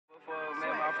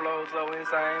flow so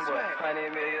insane, boy.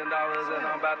 $100 million and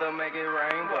I'm about to make it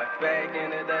rain, boy. Back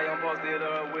in the day, I'm posted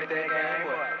up with that gang,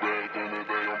 boy. Back in the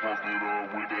day, I'm posted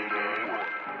up with that gang, boy.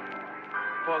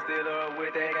 Posted up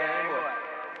with that gang, boy.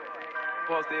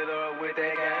 Posted up with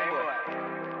that gang, boy.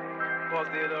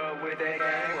 Posted up with that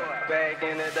gang, boy. Back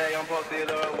in the day, I'm posted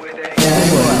up with that gang,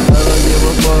 boy. I don't give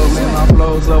a fuck, man, my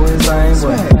flow so insane,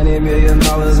 boy. $100 million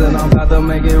and I'm about to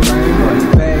make it rain, boy.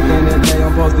 Back in the day,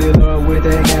 I'm posted up with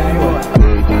that gang, boy.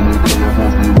 Back in the day, I'm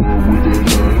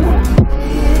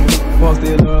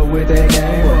posted up with that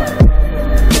gang, boy.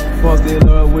 Posted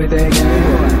up with that gang,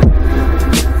 boy.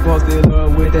 Posted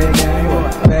up with that gang, boy.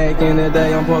 Back in the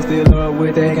day, I'm posted up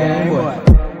with that gang, boy.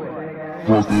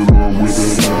 Posted up with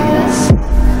that gang, boy.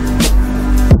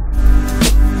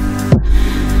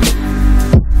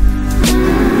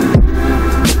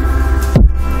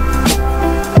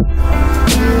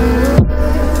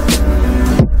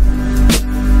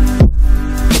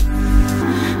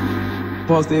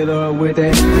 Posted up with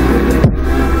that.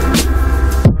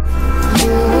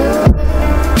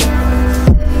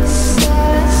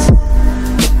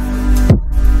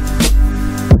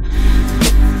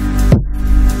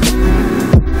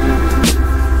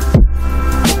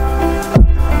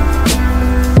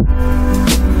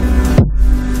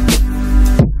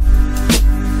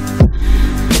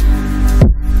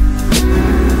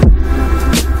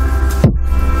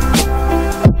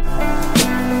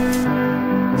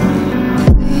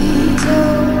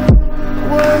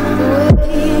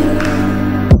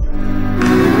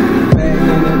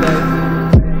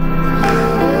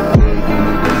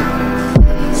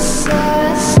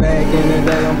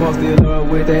 Posted up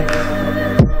with that.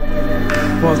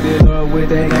 Posted up with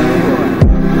that gang, boy.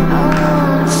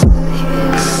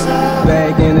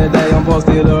 Back in the day, I'm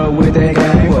posted up with that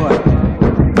gang, boy.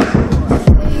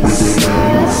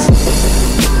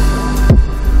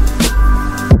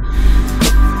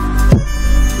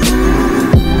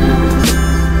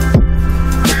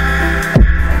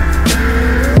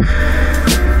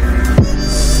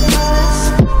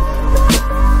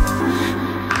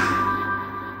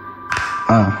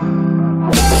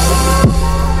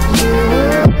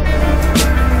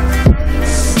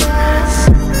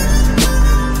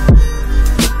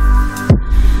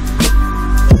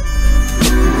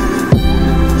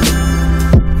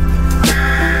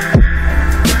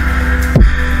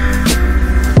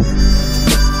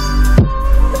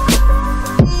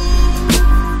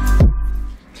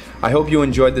 I hope you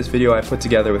enjoyed this video I put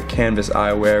together with Canvas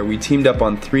Eyewear. We teamed up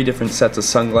on 3 different sets of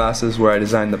sunglasses where I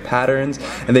designed the patterns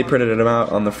and they printed them out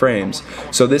on the frames.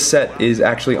 So this set is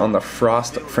actually on the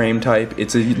frost frame type.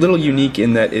 It's a little unique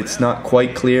in that it's not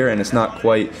quite clear and it's not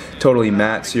quite totally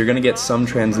matte, so you're going to get some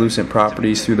translucent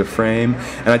properties through the frame.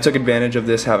 And I took advantage of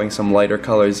this having some lighter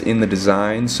colors in the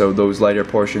design, so those lighter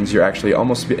portions you're actually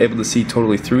almost able to see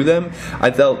totally through them.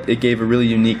 I felt it gave a really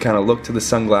unique kind of look to the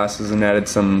sunglasses and added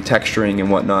some texturing and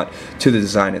whatnot to the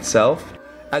design itself.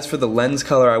 As for the lens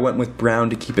color, I went with brown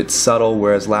to keep it subtle,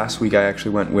 whereas last week I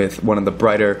actually went with one of the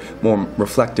brighter, more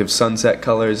reflective sunset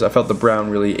colors. I felt the brown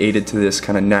really aided to this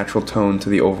kind of natural tone to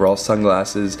the overall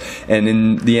sunglasses, and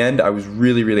in the end I was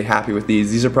really happy with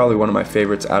these. These are probably one of my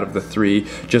favorites out of the 3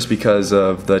 just because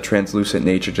of the translucent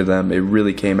nature to them. It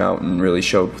really came out and really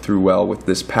showed through well with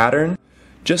this pattern.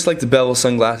 Just like the bevel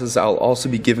sunglasses, I'll also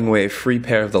be giving away a free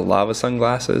pair of the lava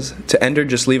sunglasses. To enter,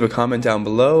 just leave a comment down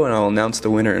below and I'll announce the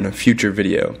winner in a future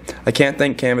video. I can't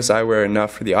thank Canvas Eyewear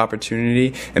enough for the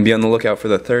opportunity, and be on the lookout for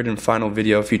the 3rd and final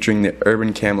video featuring the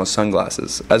Urban Camo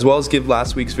sunglasses, as well as give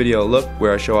last week's video a look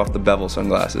where I show off the bevel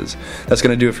sunglasses. That's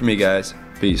gonna do it for me, guys.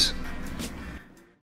 Peace.